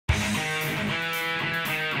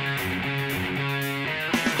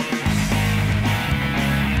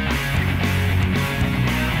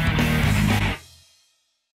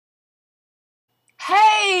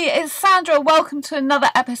Sandra. Welcome to another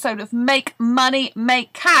episode of Make Money,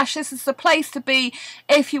 Make Cash. This is the place to be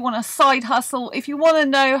if you want a side hustle, if you want to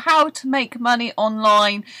know how to make money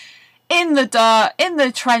online, in the dirt, in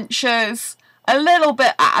the trenches, a little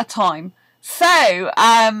bit at a time. So,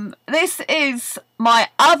 this is my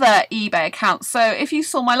other eBay account. So if you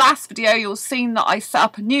saw my last video, you'll seen that I set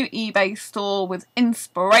up a new eBay store with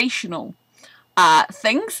inspirational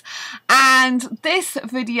things, and this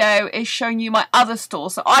video is showing you my other store.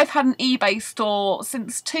 So I've had an eBay store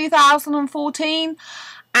since 2014,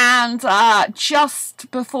 and just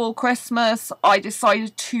before Christmas I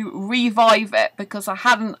decided to revive it because I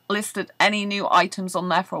hadn't listed any new items on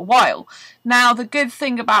there for a while. Now the good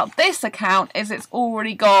thing about this account is it's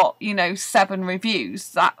already got, 7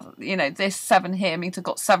 reviews. That, this 7 here means I've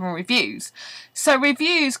got 7 reviews. So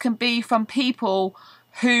reviews can be from people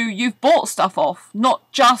who you've bought stuff off, not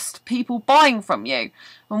just people buying from you.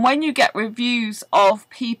 And when you get reviews of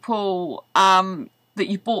people that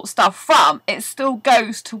you bought stuff from, it still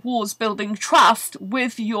goes towards building trust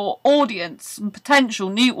with your audience and potential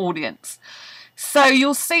new audience. So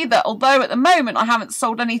you'll see that although at the moment I haven't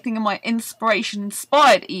sold anything in my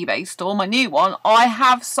inspiration-inspired eBay store, my new one, I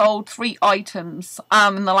have sold 3 items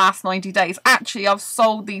in the last 90 days. Actually, I've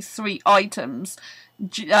sold these 3 items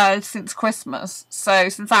since Christmas, so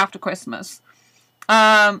since after Christmas. So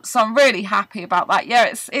I'm really happy about that. Yeah,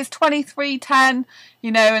 it's $23.10,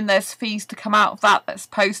 and there's fees to come out of that, there's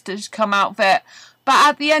postage to come out of it. But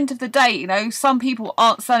at the end of the day, some people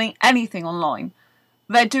aren't selling anything online.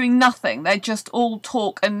 They're doing nothing. They're just all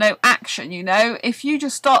talk and no action, If you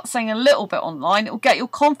just start saying a little bit online, it'll get your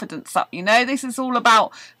confidence up, This is all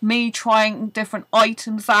about me trying different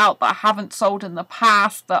items out that I haven't sold in the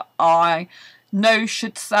past, that I know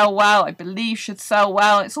should sell well, I believe should sell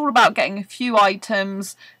well. It's all about getting a few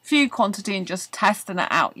items, few quantity, and just testing it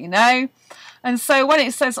out, And so when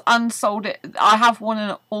it says unsold, I have one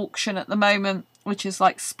in an auction at the moment, which is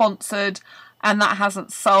like sponsored, and that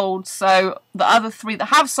hasn't sold. So the other 3 that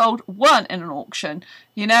have sold weren't in an auction,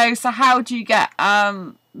 So how do you get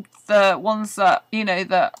the ones that,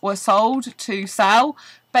 that were sold to sell?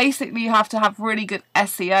 Basically, you have to have really good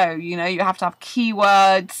SEO, you have to have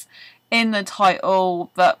keywords in the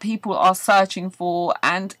title that people are searching for,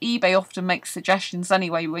 and eBay often makes suggestions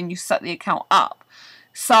anyway when you set the account up.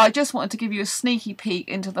 So I just wanted to give you a sneaky peek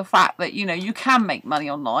into the fact that, you can make money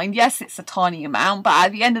online. Yes, it's a tiny amount, but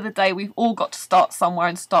at the end of the day, we've all got to start somewhere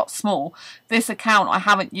and start small. This account I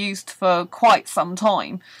haven't used for quite some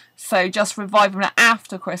time, so just reviving it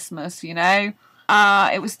after Christmas, It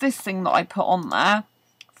was this thing that I put on there,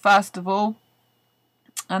 first of all,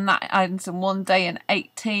 and that ends in 1 day and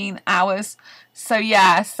 18 hours. So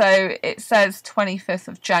yeah, so it says 25th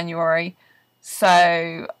of January.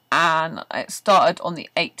 So, and it started on the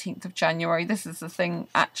 18th of January. This is the thing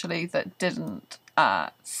actually that didn't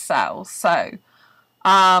sell. So,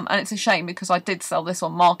 and it's a shame because I did sell this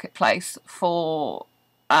on Marketplace for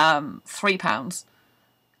 £3.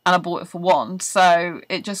 And I bought it for £1. So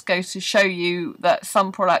it just goes to show you that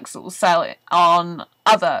some products that will sell it on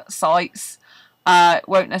other sites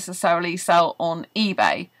won't necessarily sell on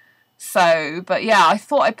eBay. So, but yeah, I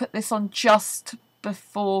thought I put this on just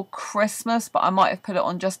before Christmas, but I might have put it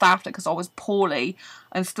on just after because I was poorly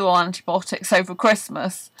and still on antibiotics over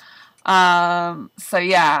Christmas. So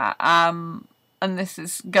yeah, and this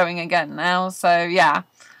is going again now. So yeah.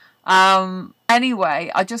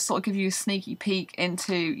 Anyway, I just thought I'd give you a sneaky peek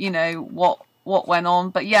into, what went on.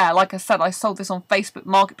 But yeah, like I said, I sold this on Facebook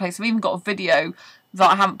Marketplace. I've even got a video that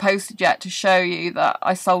I haven't posted yet to show you that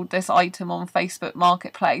I sold this item on Facebook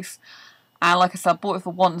Marketplace. And like I said, I bought it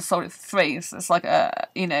for £1 and sold it for £3. So it's like a,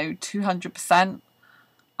 200%,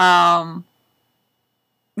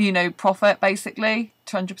 profit, basically.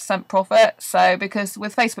 200% profit. So, because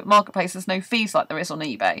with Facebook Marketplace, there's no fees like there is on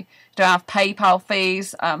eBay. You don't have PayPal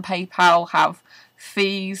fees. PayPal have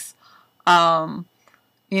fees, for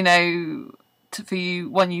you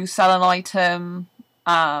when you sell an item.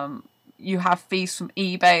 You have fees from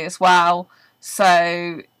eBay as well.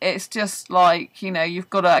 So it's just like,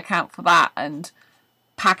 you've got to account for that and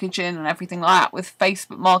packaging and everything like that. With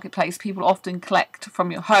Facebook Marketplace, people often collect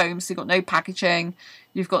from your home, so you've got no packaging,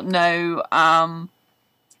 you've got no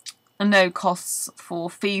costs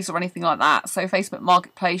for fees or anything like that. So Facebook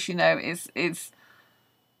Marketplace, is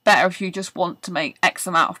better if you just want to make X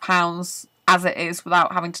amount of pounds as it is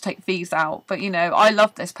without having to take fees out. But I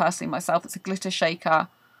love this personally myself. It's a glitter shaker.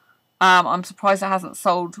 I'm surprised it hasn't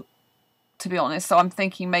sold, to be honest. So I'm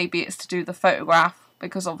thinking maybe it's to do the photograph,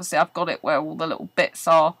 because obviously I've got it where all the little bits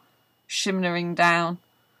are shimmering down.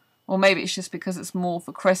 Or maybe it's just because it's more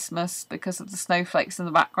for Christmas because of the snowflakes in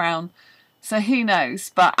the background. So who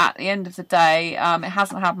knows? But at the end of the day, it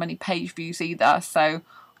hasn't had many page views either. So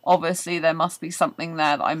obviously there must be something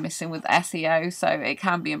there that I'm missing with SEO. So it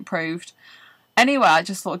can be improved. Anyway, I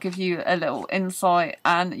just thought I'd give you a little insight.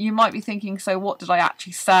 And you might be thinking, so what did I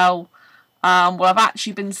actually sell? Well, I've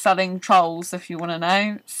actually been selling trolls, if you want to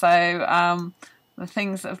know. So the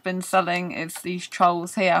things that have been selling is these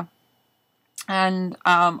trolls here. And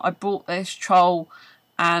I bought this troll,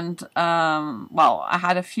 and well, I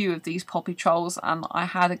had a few of these poppy trolls, and I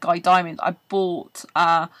had a Guy Diamond. I bought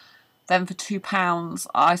them for £2.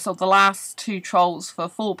 I sold the last 2 trolls for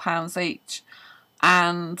 £4 each,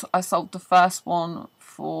 and I sold the first one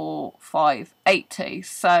for £5.80.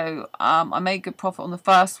 So I made good profit on the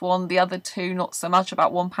first one. The other 2 not so much,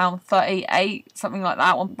 about £1.38, something like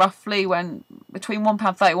that one, roughly, when between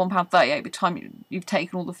 £1.30 and £1.38 by the time you've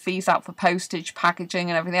taken all the fees out for postage, packaging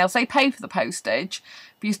and everything else. They pay for the postage,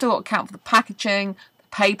 but you still got to account for the packaging,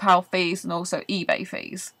 the PayPal fees, and also eBay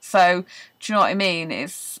fees. So do you know what I mean?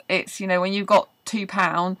 It's you know, when you've got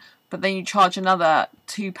 £2 but then you charge another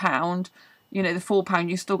 £2, you know, the £4,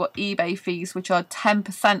 you've still got eBay fees, which are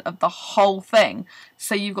 10% of the whole thing.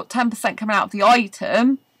 So you've got 10% coming out of the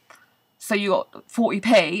item, so you got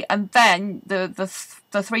 40p, and then the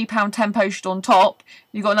 £3 10 postage on top,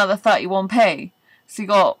 you got another 31p. So you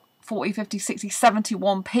got 40, 50, 60,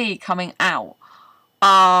 71p coming out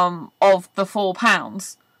of the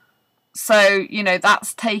 £4. So, you know,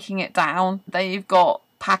 that's taking it down. Then you've got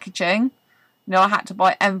packaging. You know, I had to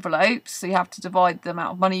buy envelopes, so you have to divide the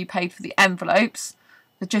amount of money you paid for the envelopes,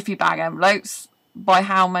 the Jiffy bag envelopes, by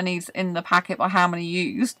how many's in the packet, by how many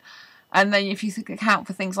used. And then if you account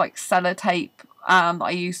for things like sellotape that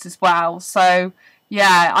I used as well. So,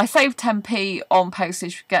 yeah, I saved 10p on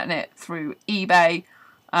postage for getting it through eBay,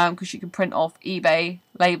 because you can print off eBay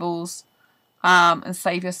labels and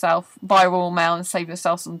save yourself, buy Royal Mail and save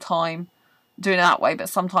yourself some time doing it that way. But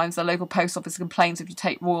sometimes the local post office complains if you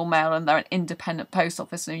take Royal Mail, and they're an independent post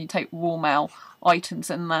office, and you take Royal Mail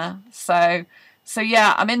items in there. So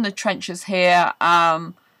yeah, I'm in the trenches here,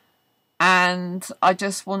 and I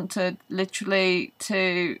just wanted literally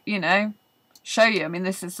to, you know, show you. I mean,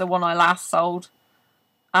 this is the one I last sold.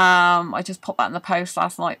 I just popped that in the post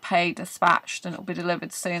last night, paid, dispatched, and it'll be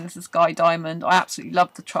delivered soon. This is Guy Diamond. I absolutely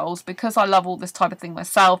love the trolls, because I love all this type of thing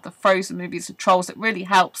myself, the Frozen movies, the trolls. It really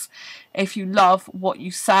helps if you love what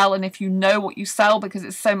you sell and if you know what you sell, because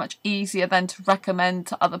it's so much easier then to recommend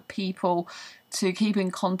to other people, to keep in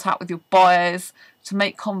contact with your buyers, to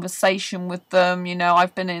make conversation with them. You know,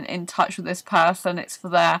 I've been in touch with this person. It's for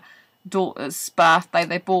their daughter's birthday.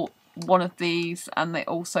 They bought one of these, and they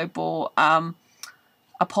also bought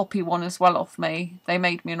a poppy one as well off me. They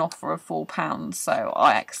made me an offer of £4, so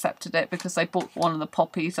I accepted it, because they bought one of the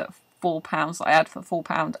poppies at £4. I had for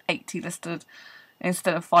 £4.80 listed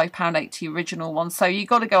instead of £5.80 original one. So you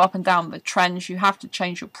got to go up and down the trends. You have to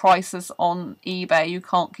change your prices on eBay. You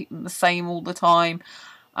can't keep them the same all the time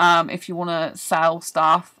if you want to sell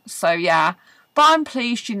stuff. So yeah, but I'm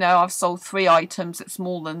pleased. You know, I've sold 3 items. It's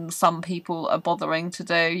more than some people are bothering to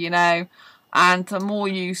do, you know. And the more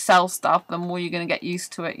you sell stuff, the more you're going to get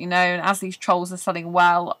used to it, you know. And as these trolls are selling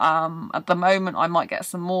well, at the moment I might get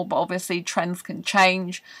some more, but obviously trends can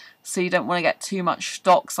change, so you don't want to get too much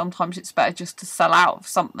stock. Sometimes it's better just to sell out of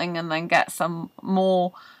something and then get some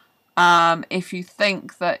more, if you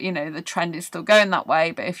think that, you know, the trend is still going that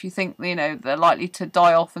way. But if you think, you know, they're likely to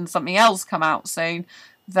die off and something else come out soon,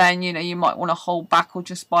 then, you know, you might want to hold back or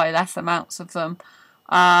just buy less amounts of them.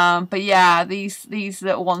 But yeah, these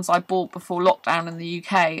little ones I bought before lockdown in the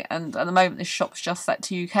UK, and at the moment this shop's just set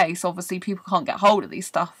to UK, so obviously people can't get hold of these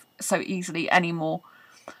stuff so easily anymore.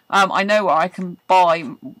 I know where I can buy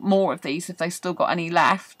more of these if they still got any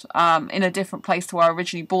left, in a different place to where I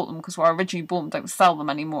originally bought them, because where I originally bought them don't sell them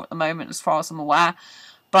anymore at the moment as far as I'm aware.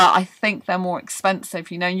 But I think they're more expensive,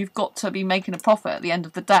 you know. You've got to be making a profit at the end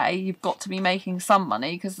of the day. You've got to be making some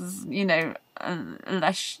money, because, you know,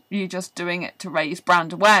 unless you're just doing it to raise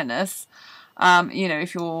brand awareness, you know,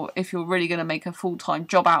 if you're really going to make a full-time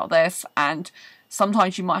job out of this, and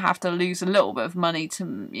sometimes you might have to lose a little bit of money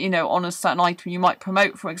to, you know, on a certain item you might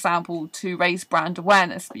promote, for example, to raise brand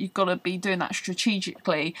awareness. But you've got to be doing that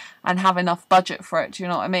strategically and have enough budget for it. Do you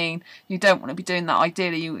know what I mean? You don't want to be doing that.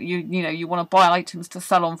 Ideally, you know, you want to buy items to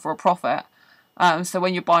sell on for a profit. So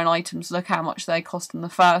when you're buying items, look how much they cost in the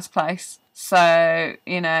first place. So,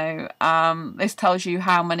 you know, this tells you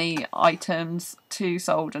how many items, 2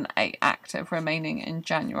 sold and 8 active remaining in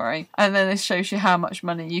January. And then this shows you how much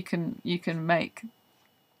money you can make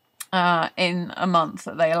in a month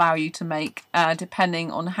that they allow you to make, depending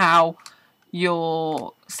on how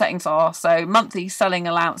your settings are. So monthly selling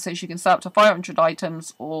allowances, you can sell up to 500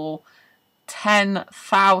 items or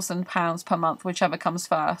 £10,000 per month, whichever comes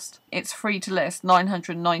first. It's free to list,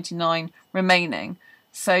 999 remaining.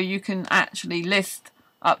 So you can actually list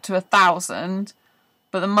up to 1,000,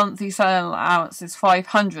 but the monthly selling allowance is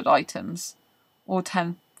 500 items, or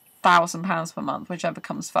 £10,000 per month, whichever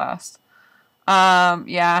comes first.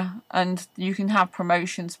 Yeah, and you can have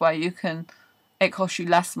promotions where it costs you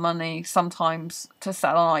less money sometimes to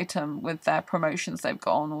sell an item with their promotions they've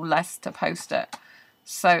got on, or less to post it.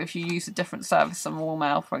 So if you use a different service than Raw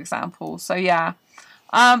Mail, for example. So yeah,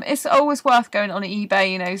 it's always worth going on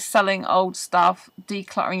eBay, selling old stuff,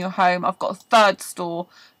 decluttering your home. I've got a third store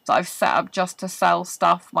that I've set up just to sell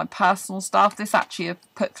stuff, my personal stuff. This actually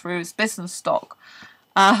I've put through as business stock.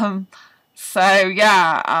 So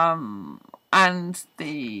yeah, and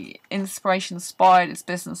the Inspiration Inspired is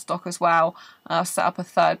business stock as well. I've set up a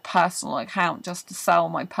third personal account just to sell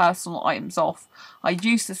my personal items off. I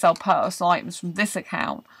used to sell personal items from this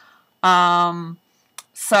account.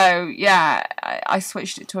 So yeah, I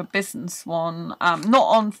switched it to a business one. Not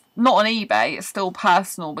on eBay. It's still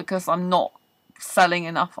personal because I'm not selling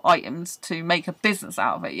enough items to make a business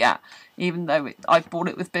out of it yet. Even though I bought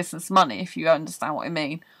it with business money, if you understand what I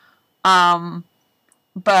mean.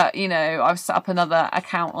 But, I've set up another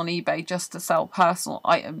account on eBay just to sell personal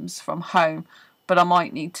items from home. But I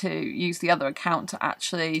might need to use the other account to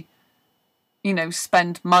actually,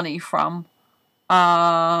 spend money from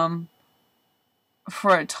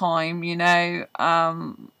for a time,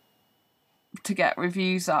 to get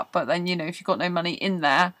reviews up. But then, if you've got no money in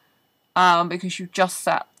there, because you've just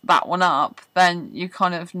set that one up, then you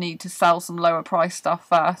kind of need to sell some lower price stuff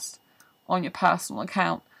first on your personal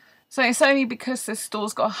account. So it's only because this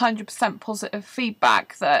store's got 100% positive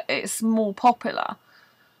feedback that it's more popular.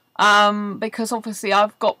 Because obviously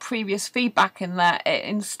I've got previous feedback in there. It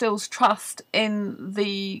instills trust in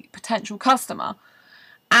the potential customer.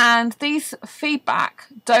 And these feedback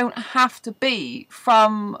don't have to be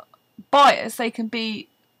from buyers. They can be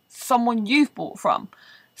someone you've bought from.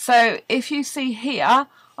 So if you see here,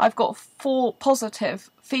 I've got 4 positive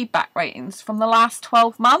feedback ratings from the last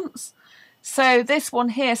 12 months. So this one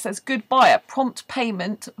here says good buyer, prompt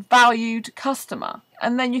payment, valued customer.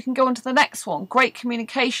 And then you can go on to the next one. Great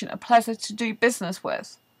communication, a pleasure to do business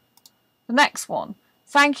with. The next one.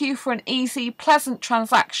 Thank you for an easy, pleasant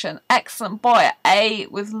transaction. Excellent buyer, A,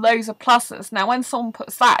 with loads of pluses. Now when someone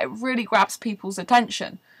puts that, it really grabs people's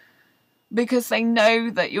attention. Because they know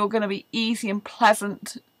that you're going to be easy and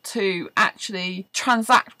pleasant to actually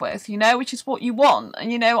transact with, which is what you want.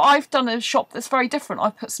 And I've done a shop that's very different.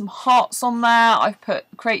 I've put some hearts on there. I've put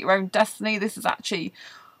create your own destiny. This is actually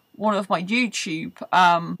one of my YouTube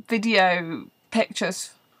video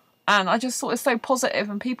pictures, and I just thought it's so positive,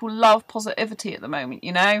 and people love positivity at the moment.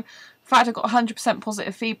 In fact, I've got 100%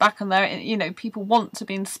 positive feedback on there. People want to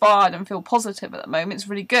be inspired and feel positive at the moment. It's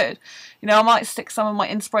really good. I might stick some of my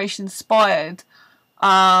Inspiration Inspired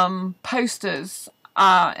posters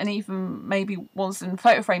and even maybe ones in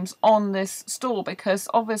photo frames on this store, because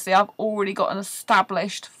obviously I've already got an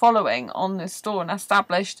established following on this store, an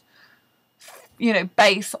established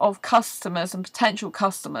base of customers and potential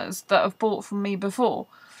customers that have bought from me before.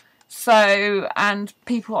 So, and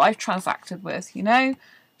people I've transacted with,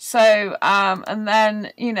 so and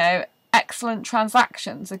then excellent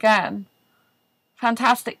transactions again.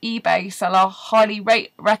 Fantastic eBay seller, highly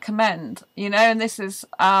recommend, and this is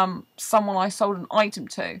someone I sold an item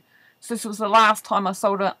to. So this was the last time I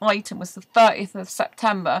sold an item, was the 30th of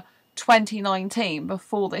September 2019,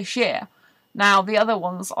 before this year. Now the other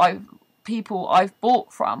ones people I've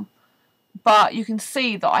bought from, but you can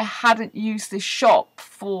see that I hadn't used this shop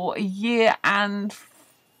for a year and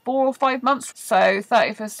 4 or 5 months. So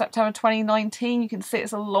 30th of September 2019, you can see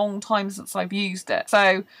it's a long time since I've used it.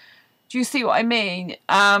 So do you see what I mean?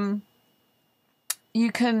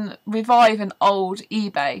 You can revive an old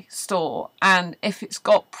eBay store, and if it's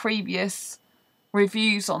got previous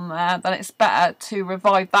reviews on there, then it's better to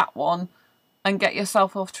revive that one and get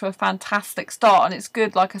yourself off to a fantastic start. And it's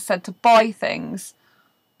good, like I said, to buy things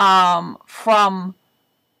from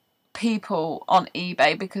people on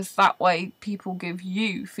eBay, because that way people give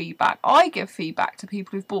you feedback. I give feedback to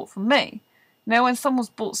people who've bought from me. When someone's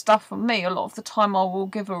bought stuff from me, a lot of the time I will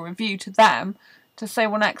give a review to them to say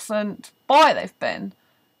what an excellent buyer they've been,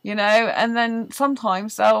 and then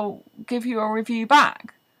sometimes they'll give you a review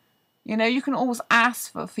back. You can always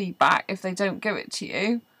ask for feedback if they don't give it to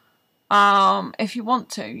you, if you want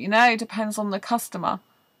to, it depends on the customer.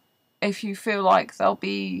 If you feel like they'll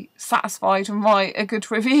be satisfied and write a good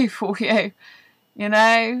review for you,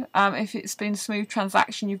 if it's been a smooth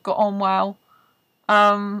transaction, you've got on well,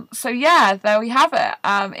 So yeah, there we have it.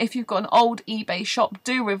 If you've got an old eBay shop,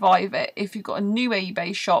 do revive it. If you've got a new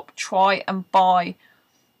eBay shop, try and buy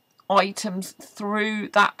items through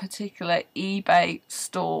that particular eBay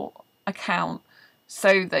store account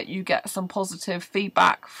so that you get some positive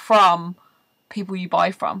feedback from people you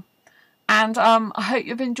buy from. And I hope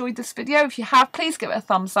you've enjoyed this video. If you have, please give it a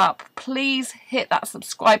thumbs up. Please hit that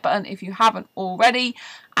subscribe button if you haven't already,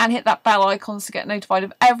 and hit that bell icon to get notified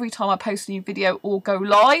of every time I post a new video or go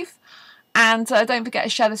live. And don't forget to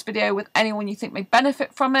share this video with anyone you think may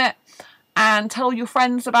benefit from it, and tell your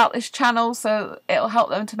friends about this channel so it'll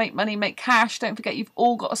help them to make money, make cash. Don't forget, you've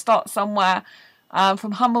all got to start somewhere.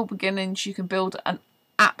 From humble beginnings, you can build an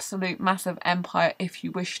absolute massive empire if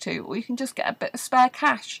you wish to, or you can just get a bit of spare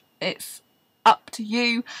cash. It's up to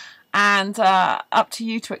you, and up to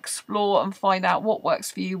you to explore and find out what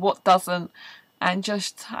works for you, what doesn't, and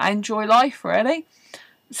just enjoy life, really.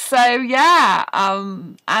 So yeah,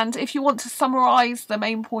 and if you want to summarise the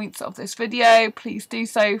main points of this video, please do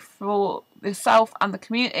so for yourself and the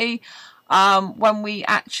community. When we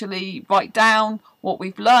actually write down what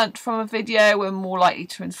we've learnt from a video, we're more likely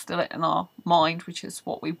to instill it in our mind, which is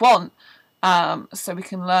what we want. So we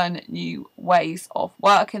can learn new ways of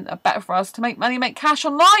working that are better for us to make money, make cash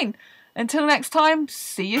online. Until next time,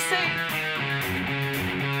 see you soon.